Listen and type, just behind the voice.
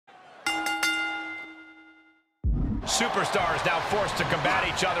Superstars now forced to combat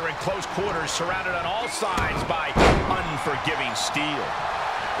each other in close quarters, surrounded on all sides by unforgiving steel.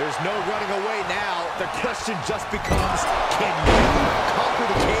 There's no running away now. The question just becomes, can you conquer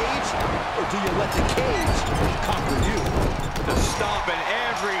the cage, or do you let the cage conquer you? The stomp in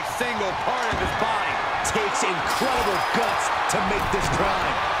every single part of his body. Takes incredible guts to make this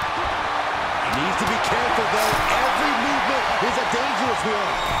climb. Needs to be careful, though. Every movement is a dangerous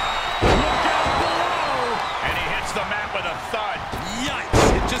one. Look out below! And he hits the mat with a thud. Yikes!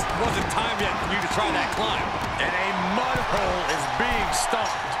 It just wasn't time yet for you to try that climb. And a mud hole is being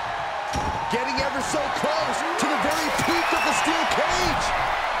stomped. Getting ever so close to the very peak of the steel cage.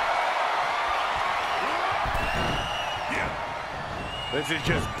 This is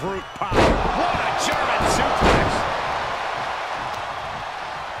just brute power. What a German suplex!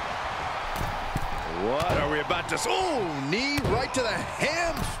 What are we about to... Oh, knee right to the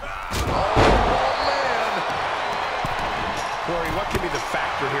hams. Oh, man. Corey, what could be the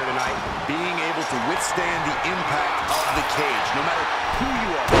factor here tonight? Being able to withstand the impact of the cage. No matter who you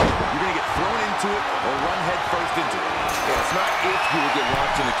are, you're going to get thrown into it or run head first into it. Yeah, it's not if you will get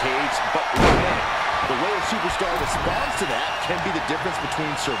launched in the cage, but when. The way a superstar responds to that can be the difference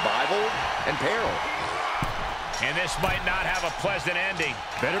between survival and peril. And this might not have a pleasant ending.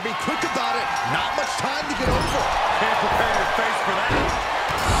 Better be quick about it. Not much time to get over. Can't prepare your face for that.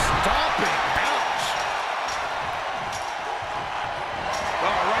 Stomping. Ouch.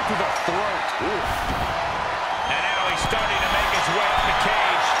 Oh, right to the throat. Ooh. And now he's starting to make his way up the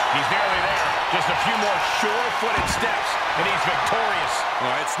cage. He's nearly there. Just a few more sure-footed steps, and he's victorious.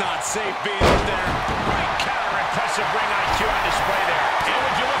 Oh, it's not safe being up there. Great counter, impressive ring IQ on display there. And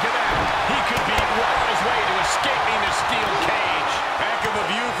would you look at that? He could be well on his way to escaping the steel cage. Heck of a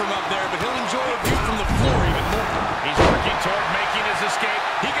view from up there, but he'll enjoy a view from the floor even more. He's working toward making his escape.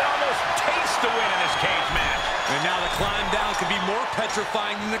 He can almost taste the win in this cage match. And now the climb down could be more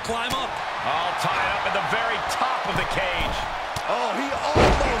petrifying than the climb up. All tied up at the very top of the cage. Oh, he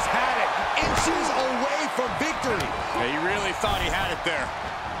almost had it. Inches away from victory. Yeah, he really thought he had it there.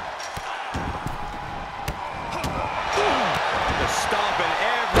 The stomp in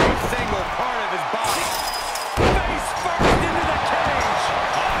every single part of his body. Face first into the cage.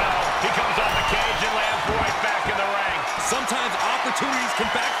 Oh, no. He comes off the cage and lands right back in the ring. Sometimes opportunities can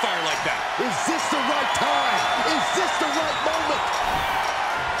backfire like that. Is this the right time? Is this the right moment?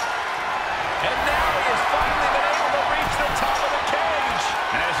 And now he has finally been able to reach the top of the cage.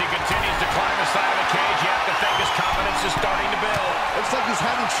 And as he continues to climb the side of the cage, you have to think his confidence is starting to build. Looks like he's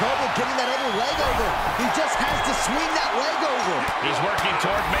having trouble getting that other leg over. He just has to swing that leg over. He's working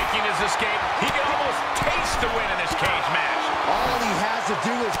toward making his escape. He can almost taste the win in this cage match. All he has to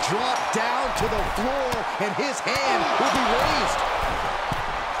do is drop down to the floor, and his hand will be raised.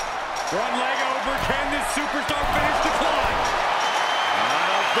 Front leg over. Can this superstar finish the climb? I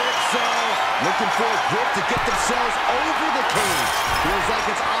don't think so. Looking for a grip to get themselves over the cage. Feels like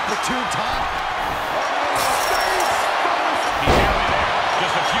it's opportune time. He's nearly there.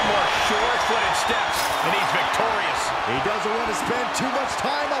 Just a few more sure-footed steps, and he's victorious. He doesn't want to spend too much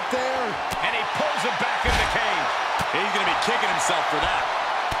time up there. And he pulls him back in the cage. He's going to be kicking himself for that.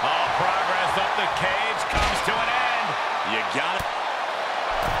 All progress up the cage comes to an end. You got it.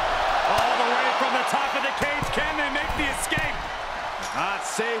 All the way from the top of the cage. Can they make the escape? Not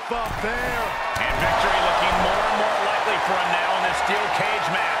safe up there. And victory looking more and more likely for him now in this steel cage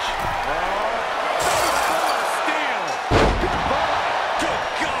match. Steel. Good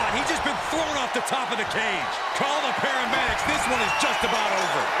God, he's just been thrown off the top of the cage. Call the paramedics. This one is just about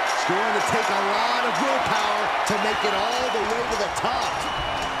over. It's going to take a lot of willpower to make it all the way to the top.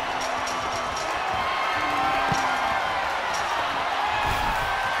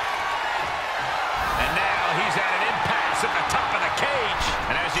 And now he's at an impasse at the top of the cage.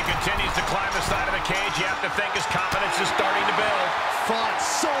 And as he continues to climb the side of the cage, you have to think his confidence is starting to build. Fought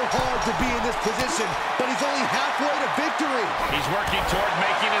so hard to be in this position, but he's only halfway to victory. He's working toward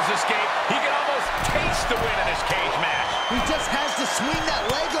making his escape. He can almost taste the win in this cage match. He just has to swing that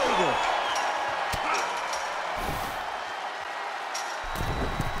leg over.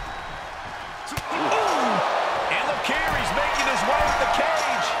 And look here, he's making his way to the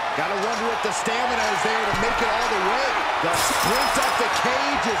cage. Gotta wonder if the stamina is there to make it all the way. The sprint up the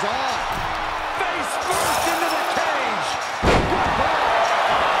cage is on. Face first into the cage.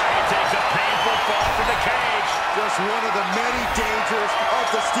 He takes a painful fall from the cage. Just one of the many dangers of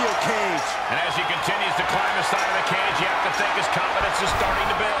the steel cage. And as he continues to climb the side of the cage, you have to think his confidence is starting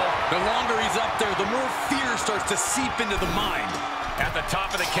to build. The longer he's up there, the more fear starts to seep into the mind. At the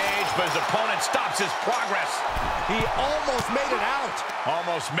top of the cage, but his opponent stops his progress. He almost made it out.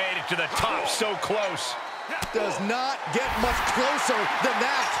 Almost made it to the top, so close. Does not get much closer than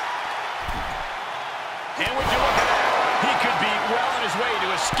that. And would you look at that? He could be well on his way to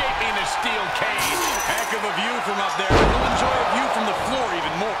escaping the steel cage. Heck of a view from up there. He'll enjoy a view from the floor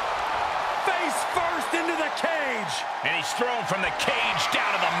even more. Face first into the cage. And he's thrown from the cage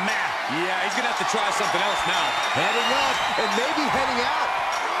down to the mat. Yeah, he's going to have to try something else now. Heading up and maybe heading out.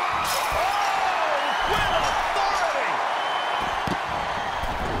 Oh, with authority.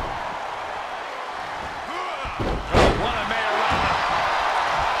 What a Mayorama.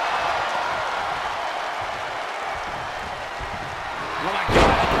 Oh, my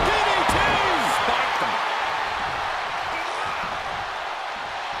God. DDT! Spiked them.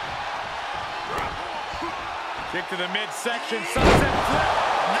 Kick to the midsection, sunset flip.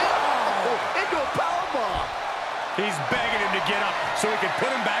 Oh, into a powerbomb. He's begging him to get up so he can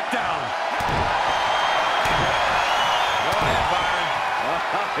put him back down. Go ahead, Byron.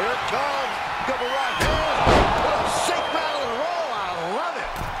 Here it comes. Double right hand. Shake, rattle, and roll. I love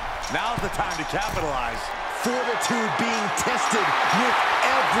it. Now's the time to capitalize. Fortitude being tested with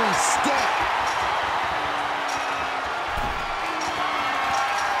every step.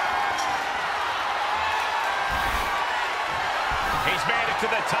 He's made it to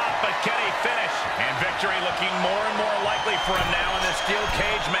the top, but can he finish? And victory looking more and more likely for him now in this steel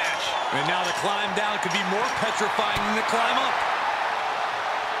cage match. And now the climb down could be more petrifying than the climb up.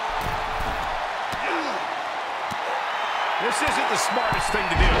 This isn't the smartest thing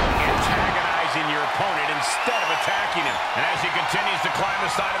to do, antagonizing your opponent instead of attacking him. And as he continues to climb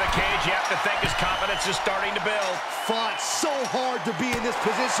the side of the cage, you have to think his confidence is starting to build. Fought so hard to be in this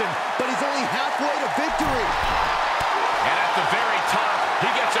position, but he's only halfway to victory. And at the very top,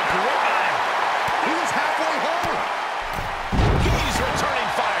 he gets a grip on him. He was halfway home. He's returning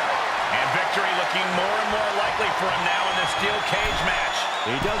fire. And victory looking more and more likely for him now in this steel cage match.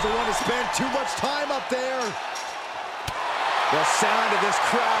 He doesn't want to spend too much time up there. The sound of this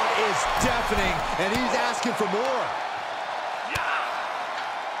crowd is deafening, and he's asking for more.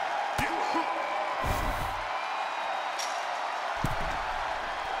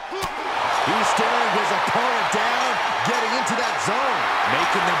 He's staring his opponent down, getting into that zone,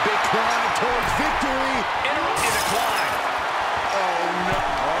 making the big climb towards victory. Interrupting the climb. Oh, no.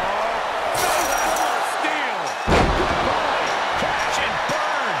 Steel. Crash and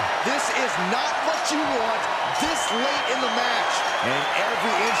burn. This is not what you want this late in the match. And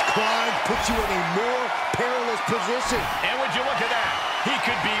every inch climb puts you in a more perilous position. And would you look at that? He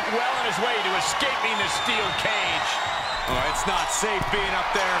could be well on his way to escaping the steel cage. Oh, it's not safe being up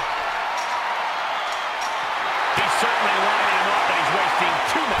there. He's certainly lining him up, but he's wasting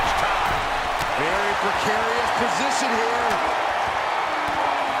too much time. Very precarious position here.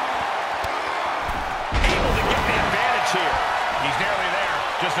 Able to get the advantage here. He's nearly there.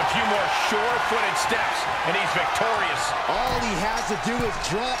 Just a few more sure-footed steps, and he's victorious. All he has to do is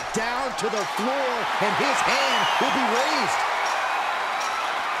drop down to the floor, and his hand will be raised.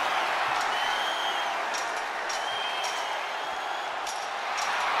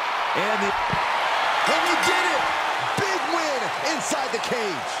 And he did it! Big win inside the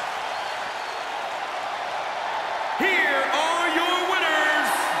cage. Here are your winners.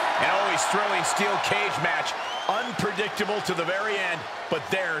 An always thrilling steel cage match. Unpredictable to the very end, but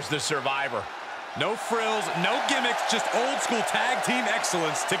there's the survivor. No frills, no gimmicks, just old school tag team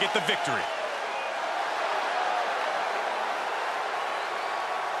excellence to get the victory.